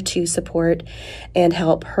desire to support and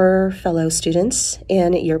help her fellow students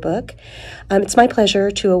in yearbook. It's my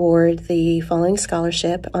pleasure to award the following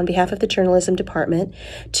scholarship on behalf of the Journalism Department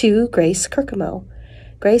to Grace Kirkamo.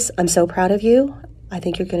 Grace, I'm so proud of you. I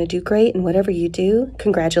think you're going to do great in whatever you do.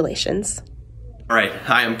 Congratulations. All right,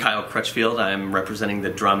 hi, I'm Kyle Crutchfield. I'm representing the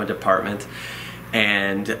Drama Department,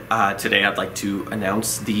 and today I'd like to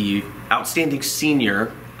announce the Outstanding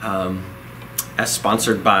Senior as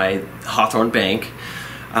sponsored by Hawthorne Bank.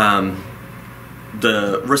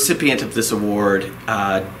 The recipient of this award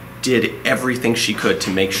did everything she could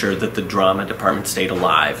to make sure that the Drama Department stayed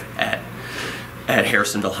alive at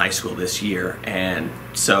Harrisonville High School this year, and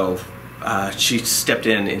so she stepped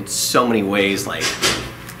in so many ways, like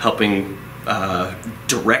helping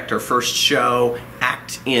direct our first show,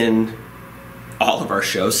 act in all of our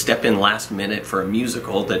shows, step in last minute for a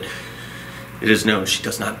musical that it is known she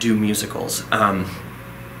does not do musicals.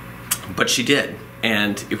 But she did,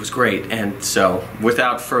 and it was great. And so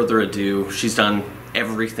without further ado, she's done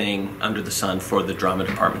everything under the sun for the Drama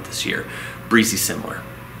Department this year. Breezy Simler.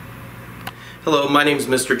 Hello, my name is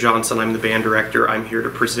Mr. Johnson. I'm the band director. I'm here to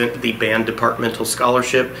present the Band Departmental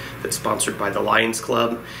Scholarship that's sponsored by the Lions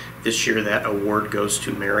Club. This year that award goes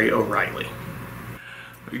to Mary O'Reilly.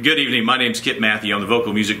 Good evening, my name is Kit Matthew. I'm the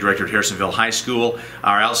vocal music director at Harrisonville High School.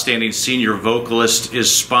 Our outstanding senior vocalist is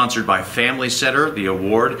sponsored by Family Center, the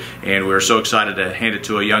award, and we're so excited to hand it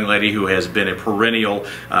to a young lady who has been a perennial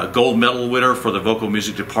gold medal winner for the vocal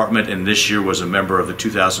music department, and this year was a member of the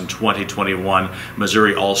 2020-21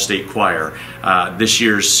 Missouri All-State Choir. This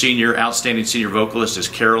year's outstanding senior vocalist is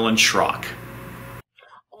Carolyn Schrock.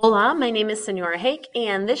 Hola, my name is Senora Hake,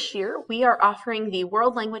 and this year we are offering the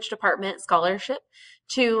World Language Department Scholarship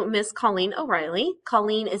to Miss Colleen O'Reilly.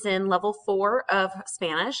 Colleen is in level 4 of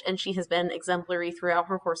Spanish, and she has been exemplary throughout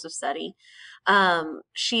her course of study.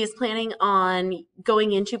 She is planning on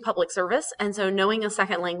going into public service, and so knowing a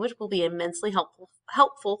second language will be immensely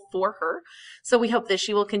helpful for her. So we hope that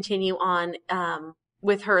she will continue on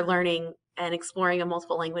with her learning and exploring of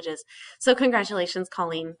multiple languages. So congratulations,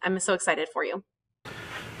 Colleen. I'm so excited for you.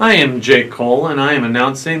 I am Jake Cole, and I am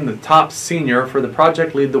announcing the top senior for the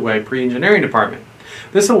Project Lead the Way Pre-Engineering Department.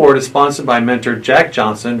 This award is sponsored by mentor Jack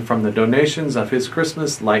Johnson from the donations of his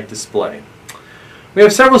Christmas light display. We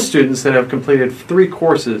have several students that have completed 3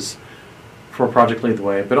 courses for Project Lead the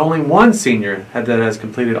Way, but only one senior that has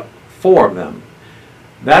completed 4 of them.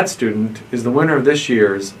 That student is the winner of this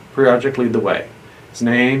year's Project Lead the Way. His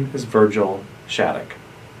name is Virgil Shattuck.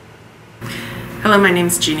 Hello Hello, my name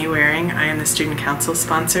is Jeannie Waring. I am the Student Council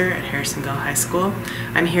sponsor at Harrisonville High School.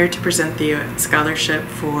 I'm here to present the scholarship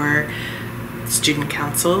for Student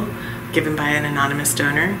Council given by an anonymous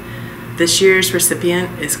donor. This year's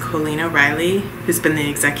recipient is Colleen O'Reilly, who's been the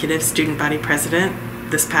Executive Student Body President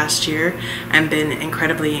this past year and been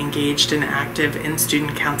incredibly engaged and active in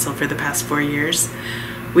Student Council for the past 4 years.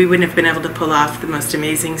 We wouldn't have been able to pull off the most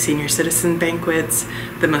amazing senior citizen banquets,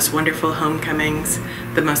 the most wonderful homecomings,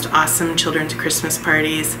 the most awesome children's Christmas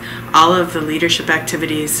parties, all of the leadership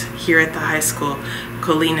activities here at the high school.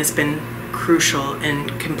 Colleen has been crucial in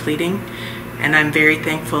completing, and I'm very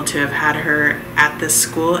thankful to have had her at this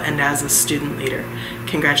school and as a student leader.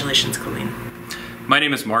 Congratulations, Colleen. My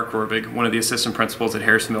name is Mark Rorbig, one of the assistant principals at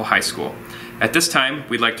Harrisonville High School. At this time,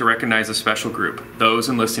 we'd like to recognize a special group, those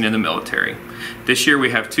enlisting in the military. This year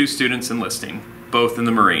we have 2 students enlisting, both in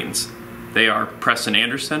the Marines. They are Preston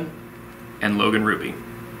Anderson and Logan Ruby.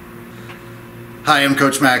 Hi, I'm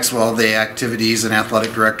Coach Maxwell, the Activities and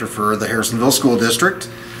Athletic Director for the Harrisonville School District.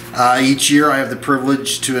 Each year I have the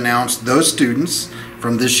privilege to announce those students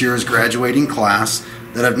from this year's graduating class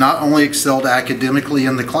that have not only excelled academically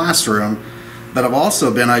in the classroom, but have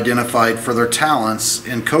also been identified for their talents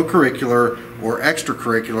in co-curricular or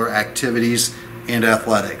extracurricular activities and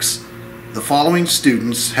athletics. The following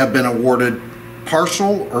students have been awarded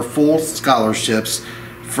partial or full scholarships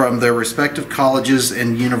from their respective colleges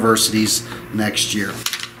and universities next year.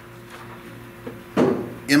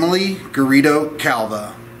 Emily Garrido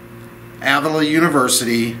Calva, Avila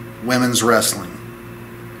University Women's Wrestling.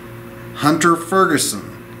 Hunter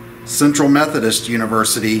Ferguson, Central Methodist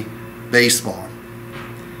University Baseball.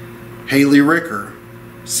 Haley Ricker,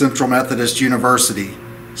 Central Methodist University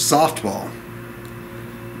Softball.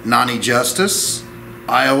 Nani Justice,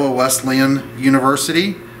 Iowa Wesleyan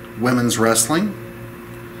University Women's Wrestling.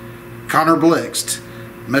 Connor Blixt,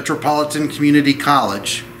 Metropolitan Community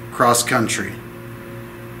College Cross Country.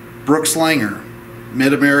 Brooks Langer,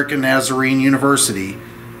 Mid-American Nazarene University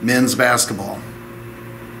Men's Basketball.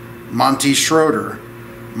 Monty Schroeder,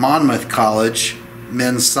 Monmouth College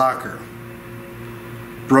Men's Soccer.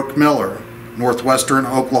 Brooke Miller, Northwestern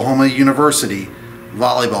Oklahoma University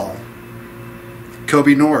Volleyball.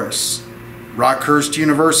 Kobe Norris, Rockhurst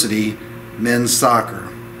University Men's Soccer.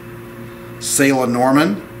 Selah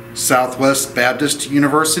Norman, Southwest Baptist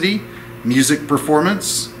University Music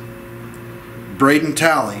Performance. Braden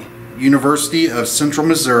Talley, University of Central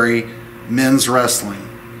Missouri Men's Wrestling.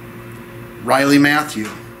 Riley Matthew,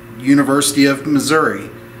 University of Missouri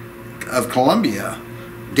of Columbia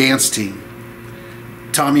Dance Team.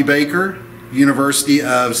 Tommy Baker, University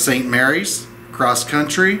of St. Mary's Cross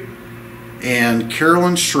Country. And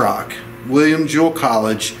Carolyn Schrock, William Jewell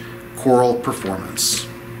College Choral Performance.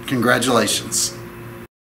 Congratulations.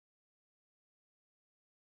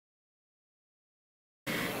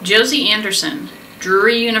 Josie Anderson,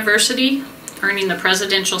 Drury University, earning the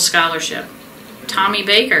Presidential Scholarship. Tommy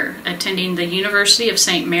Baker, attending the University of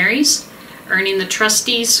St. Mary's, earning the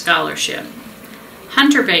Trustees Scholarship.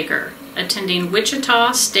 Hunter Baker, attending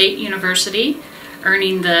Wichita State University,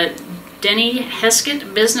 earning the Denny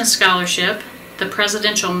Heskett Business Scholarship, the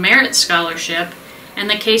Presidential Merit Scholarship, and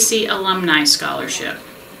the Casey Alumni Scholarship.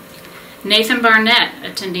 Nathan Barnett,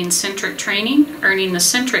 attending Centric Training, earning the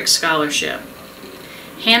Centric Scholarship.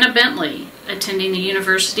 Hannah Bentley, attending the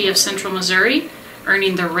University of Central Missouri,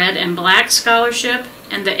 earning the Red and Black Scholarship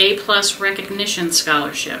and the A+ Recognition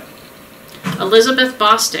Scholarship. Elizabeth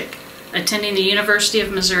Bostick, attending the University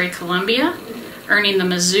of Missouri-Columbia, earning the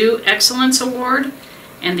Mizzou Excellence Award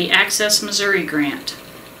and the Access Missouri Grant.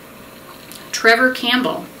 Trevor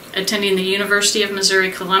Campbell, attending the University of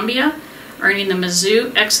Missouri-Columbia, earning the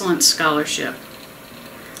Mizzou Excellence Scholarship.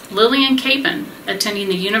 Lillian Capon, attending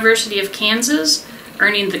the University of Kansas,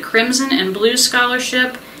 earning the Crimson and Blue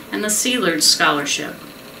Scholarship and the Sealards Scholarship.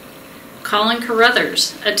 Colin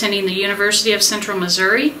Carruthers, attending the University of Central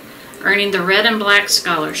Missouri, earning the Red and Black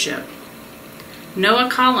Scholarship. Noah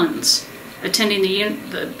Collins, attending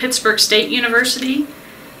the Pittsburgh State University,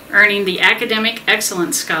 earning the Academic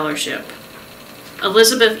Excellence Scholarship.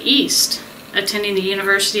 Elizabeth East, attending the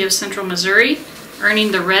University of Central Missouri,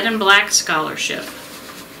 earning the Red and Black Scholarship.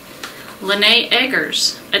 Lene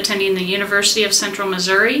Eggers, attending the University of Central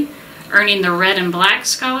Missouri, earning the Red and Black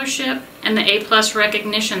Scholarship and the A+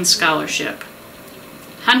 Recognition Scholarship.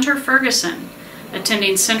 Hunter Ferguson,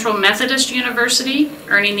 attending Central Methodist University,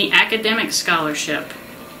 earning the Academic Scholarship.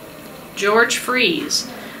 George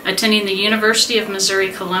Fries, attending the University of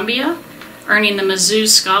Missouri-Columbia, earning the Mizzou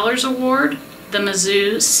Scholars Award, the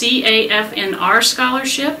Mizzou CAFNR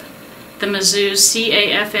Scholarship, the Mizzou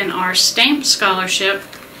CAFNR Stamp Scholarship,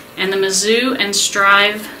 and the Mizzou and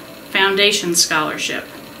Strive Foundation Scholarship.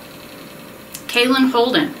 Kaylin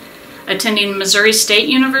Holden, attending Missouri State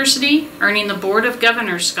University, earning the Board of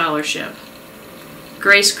Governors Scholarship.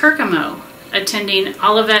 Grace Kirkamo, attending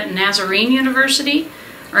Olivet Nazarene University,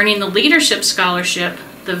 earning the Leadership Scholarship,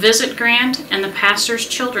 the Visit Grant, and the Pastor's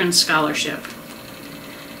Children's Scholarship.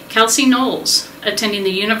 Kelsey Knowles, attending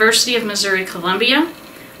the University of Missouri-Columbia,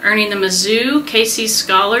 earning the Mizzou Casey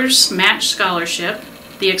Scholars Match Scholarship,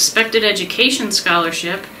 the Expected Education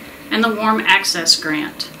Scholarship, and the Warm Access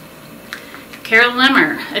Grant. Carol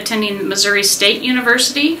Lemmer, attending Missouri State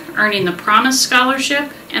University, earning the Promise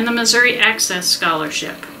Scholarship and the Missouri Access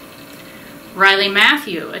Scholarship. Riley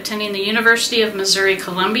Matthew, attending the University of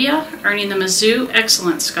Missouri-Columbia, earning the Mizzou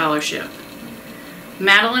Excellence Scholarship.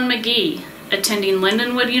 Madeline McGee, attending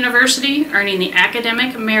Lindenwood University, earning the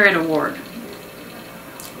Academic Merit Award.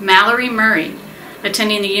 Mallory Murray,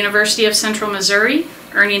 attending the University of Central Missouri,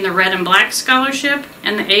 earning the Red and Black Scholarship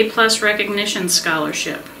and the A+ Recognition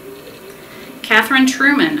Scholarship. Catherine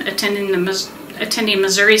Truman, attending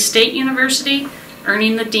Missouri State University,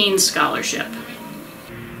 earning the Dean Scholarship.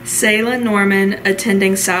 Sayla Norman,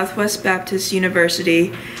 attending Southwest Baptist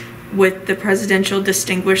University with the Presidential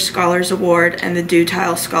Distinguished Scholars Award and the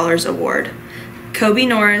Dutile Scholars Award. Kobe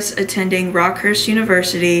Norris, attending Rockhurst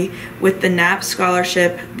University with the Knapp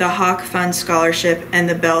Scholarship, the Hawk Fund Scholarship, and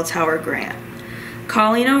the Bell Tower Grant.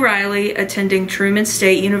 Colleen O'Reilly, attending Truman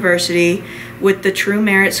State University with the True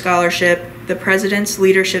Merit Scholarship, the President's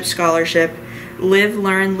Leadership Scholarship, Live,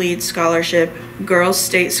 Learn, Lead Scholarship, Girls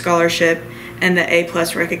State Scholarship, and the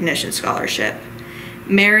A+ Recognition Scholarship.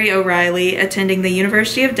 Mary O'Reilly, attending the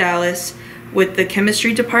University of Dallas with the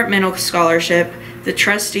Chemistry Departmental Scholarship, the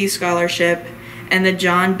Trustee Scholarship, and the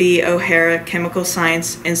John B. O'Hara Chemical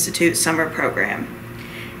Science Institute Summer Program.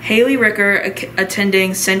 Haley Ricker,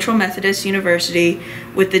 attending Central Methodist University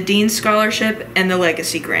with the Dean Scholarship and the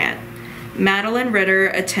Legacy Grant. Madeline Ritter,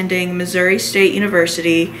 attending Missouri State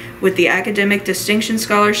University with the Academic Distinction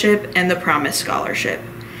Scholarship and the Promise Scholarship.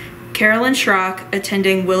 Carolyn Schrock,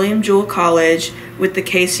 attending William Jewell College with the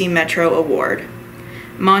KC Metro Award.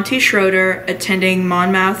 Monty Schroeder, attending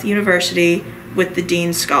Monmouth University with the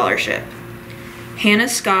Dean's Scholarship. Hannah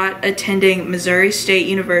Scott, attending Missouri State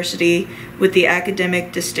University with the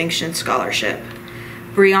Academic Distinction Scholarship.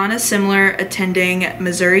 Brianna Simler, attending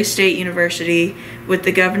Missouri State University with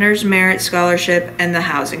the Governor's Merit Scholarship and the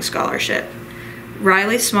Housing Scholarship.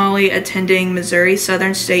 Riley Smalley, attending Missouri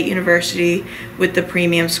Southern State University with the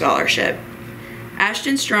Premium Scholarship.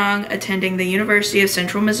 Ashton Strong, attending the University of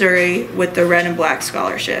Central Missouri with the Red and Black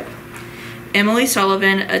Scholarship. Emily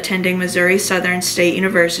Sullivan, attending Missouri Southern State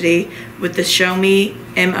University with the Show Me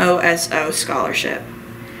MOSO Scholarship.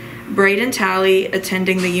 Braden Talley,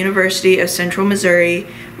 attending the University of Central Missouri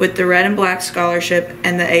with the Red and Black Scholarship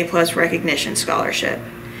and the A+ Recognition Scholarship.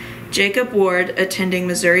 Jacob Ward, attending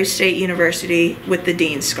Missouri State University with the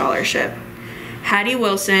Dean's Scholarship. Hattie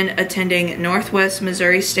Wilson, attending Northwest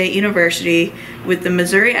Missouri State University with the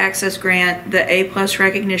Missouri Access Grant, the A+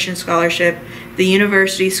 Recognition Scholarship, the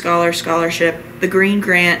University Scholar Scholarship, the Green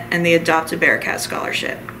Grant, and the Adopt a Bearcat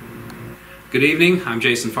Scholarship. Good evening, I'm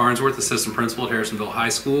Jason Farnsworth, Assistant Principal at Harrisonville High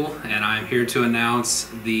School, and I'm here to announce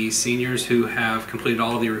the seniors who have completed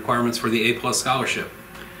all of the requirements for the A+ Scholarship.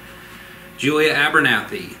 Julia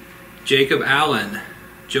Abernathy, Jacob Allen,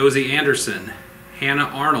 Josie Anderson, Hannah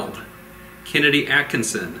Arnold, Kennedy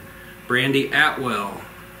Atkinson, Brandy Atwell,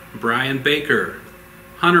 Brian Baker,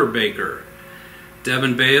 Hunter Baker,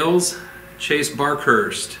 Devin Bales, Chase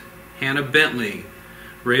Barkhurst, Hannah Bentley,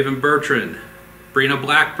 Raven Bertrand, Brina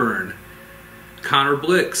Blackburn, Connor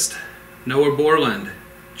Blixt, Noah Borland,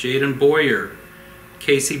 Jaden Boyer,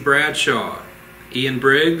 Casey Bradshaw, Ian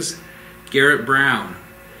Briggs, Garrett Brown,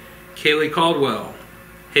 Kaylee Caldwell,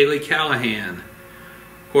 Haley Callahan,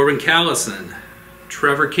 Corbin Callison,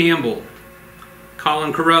 Trevor Campbell,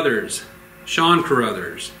 Colin Carruthers, Sean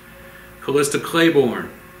Carruthers, Callista Claiborne,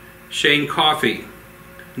 Shane Coffey,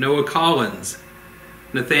 Noah Collins,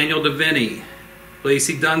 Nathaniel Deviney,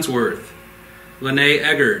 Lacey Dunsworth, Lene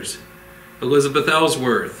Eggers, Elizabeth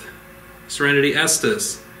Ellsworth, Serenity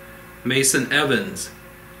Estes, Mason Evans,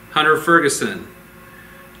 Hunter Ferguson,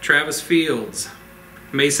 Travis Fields,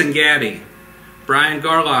 Mason Gaddy, Brian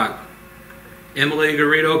Garlock, Emily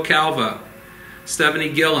Garrido Calva, Stephanie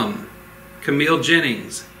Gillum, Camille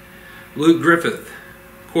Jennings, Luke Griffith,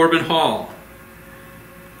 Corbin Hall,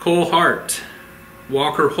 Cole Hart,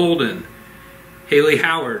 Walker Holden, Haley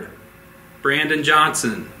Howard, Brandon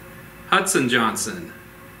Johnson, Hudson Johnson,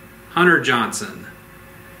 Hunter Johnson,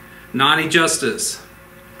 Nani Justice,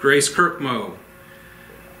 Grace Kirkmo,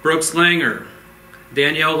 Brooks Langer,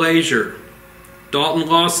 Danielle Leisure, Dalton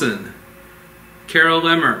Lawson, Carol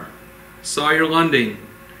Lemmer, Sawyer Lunding,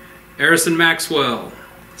 Harrison Maxwell,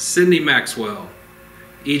 Sydney Maxwell,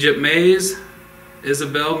 Egypt Mays,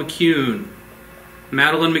 Isabel McCune,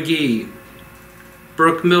 Madeline McGee,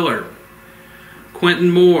 Brooke Miller,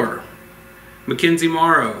 Quentin Moore, Mackenzie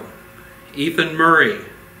Morrow, Ethan Murray,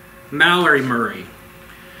 Mallory Murray,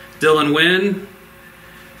 Dylan Wynn,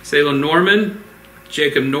 Salem Norman,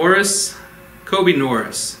 Jacob Norris, Kobe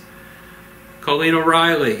Norris, Colleen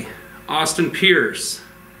O'Reilly, Austin Pierce,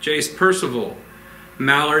 Jace Percival,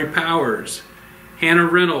 Mallory Powers, Hannah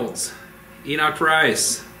Reynolds, Enoch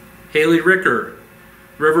Rice, Haley Ricker,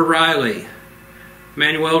 River Riley,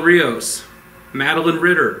 Manuel Rios, Madeline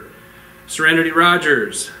Ritter, Serenity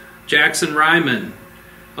Rogers, Jackson Ryman,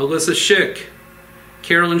 Alyssa Schick,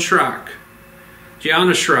 Carolyn Schrock,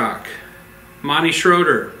 Gianna Schrock, Monty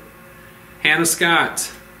Schroeder, Hannah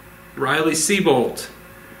Scott, Riley Seabolt,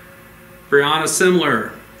 Brianna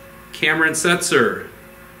Simler, Cameron Setzer,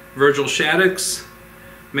 Virgil Shaddix,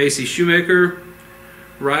 Macy Shoemaker,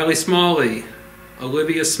 Riley Smalley,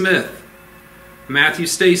 Olivia Smith, Matthew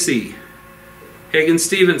Stacy, Hagen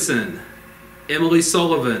Stevenson, Emily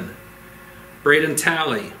Sullivan, Braden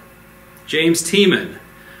Talley, James Tiemann,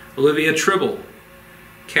 Olivia Tribble,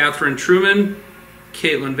 Catherine Truman,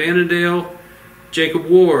 Caitlin Vandendale, Jacob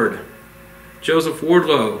Ward, Joseph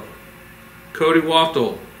Wardlow, Cody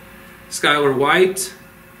Waftel, Skylar White,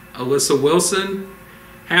 Alyssa Wilson,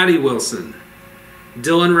 Hattie Wilson,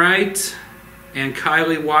 Dylan Wright, and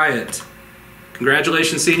Kylie Wyatt.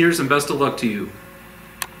 Congratulations, seniors, and best of luck to you.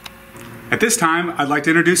 At this time, I'd like to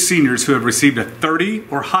introduce seniors who have received a 30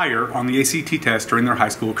 or higher on the ACT test during their high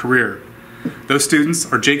school career. Those students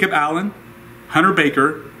are Jacob Allen, Hunter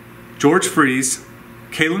Baker, George Fries,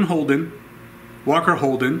 Kaylin Holden, Walker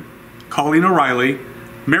Holden, Colleen O'Reilly,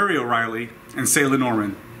 Mary O'Reilly, and Sayla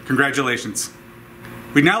Norman. Congratulations.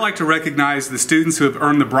 We'd now like to recognize the students who have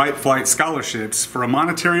earned the Bright Flight Scholarships for a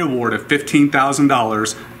monetary award of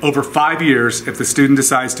 $15,000 over 5 years if the student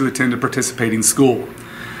decides to attend a participating school.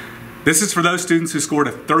 This is for those students who scored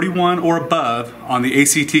a 31 or above on the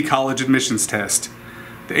ACT College Admissions Test.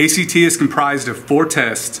 The ACT is comprised of 4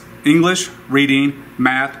 tests: English, reading,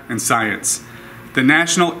 math, and science. The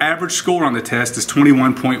national average score on the test is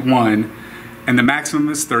 21.1, and the maximum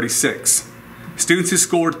is 36. Students who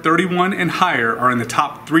scored 31 and higher are in the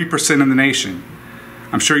top 3% in the nation.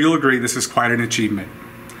 I'm sure you'll agree this is quite an achievement.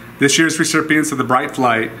 This year's recipients of the Bright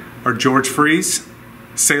Flight are George Fries,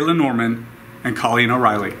 Sayla Norman, and Colleen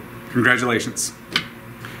O'Reilly. Congratulations.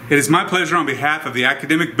 It is my pleasure on behalf of the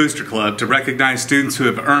Academic Booster Club to recognize students who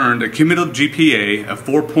have earned a cumulative GPA of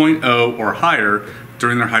 4.0 or higher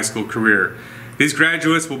during their high school career. These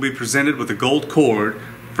graduates will be presented with a gold cord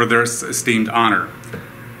for their esteemed honor.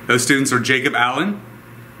 Those students are Jacob Allen,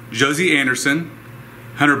 Josie Anderson,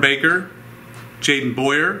 Hunter Baker, Jaden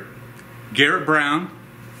Boyer, Garrett Brown,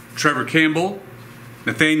 Trevor Campbell,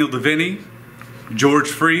 Nathaniel Deviney, George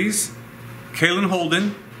Fries, Kaylin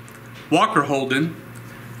Holden, Walker Holden,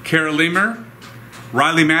 Kara Lemer,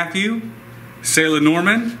 Riley Matthew, Sayla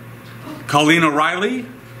Norman, Colleen O'Reilly,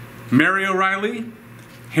 Mary O'Reilly,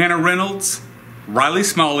 Hannah Reynolds, Riley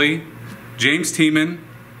Smalley, James Tiemann,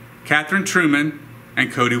 Catherine Truman,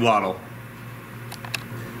 and Cody Waddle.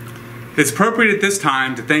 It's appropriate at this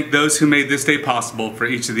time to thank those who made this day possible for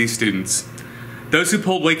each of these students. Those who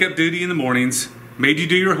pulled wake-up duty in the mornings, made you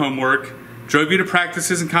do your homework, drove you to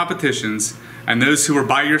practices and competitions, and those who were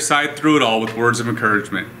by your side through it all with words of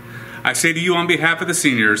encouragement. I say to you on behalf of the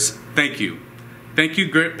seniors, thank you. Thank you,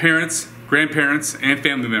 parents, grandparents, and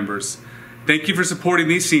family members. Thank you for supporting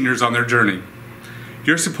these seniors on their journey.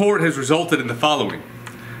 Your support has resulted in the following.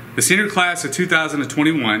 The senior class of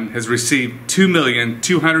 2021 has received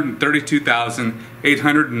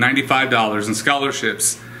 $2,232,895 in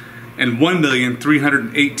scholarships and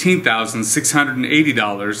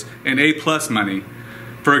 $1,318,680 in A+ money,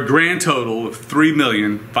 for a grand total of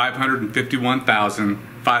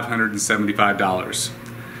 $3,551,575.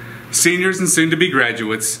 Seniors and soon-to-be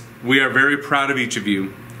graduates, we are very proud of each of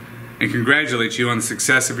you and congratulate you on the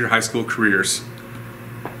success of your high school careers.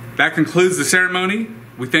 That concludes the ceremony.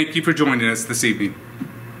 We thank you for joining us this evening.